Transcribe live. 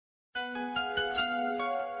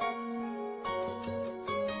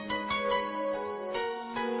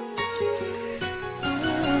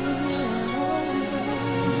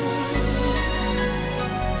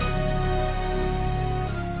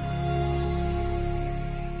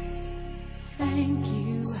thank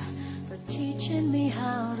you for teaching me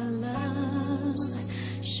how to love,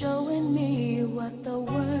 showing me what the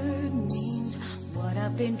word means, what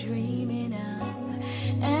I've been dreaming of.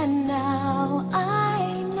 And now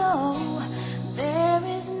I know there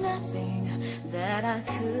is nothing that I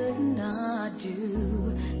could not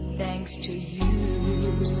do, thanks to you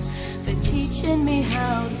for teaching me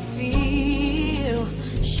how to feel,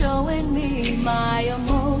 showing me my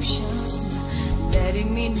emotions,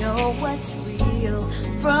 letting me know what's real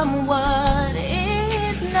from what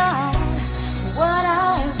is not. What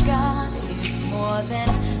I've got is more than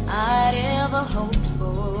I'd ever hoped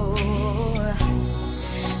for,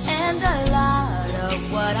 and a lot of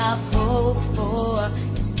what I've hoped for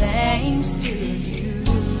is thanks to you.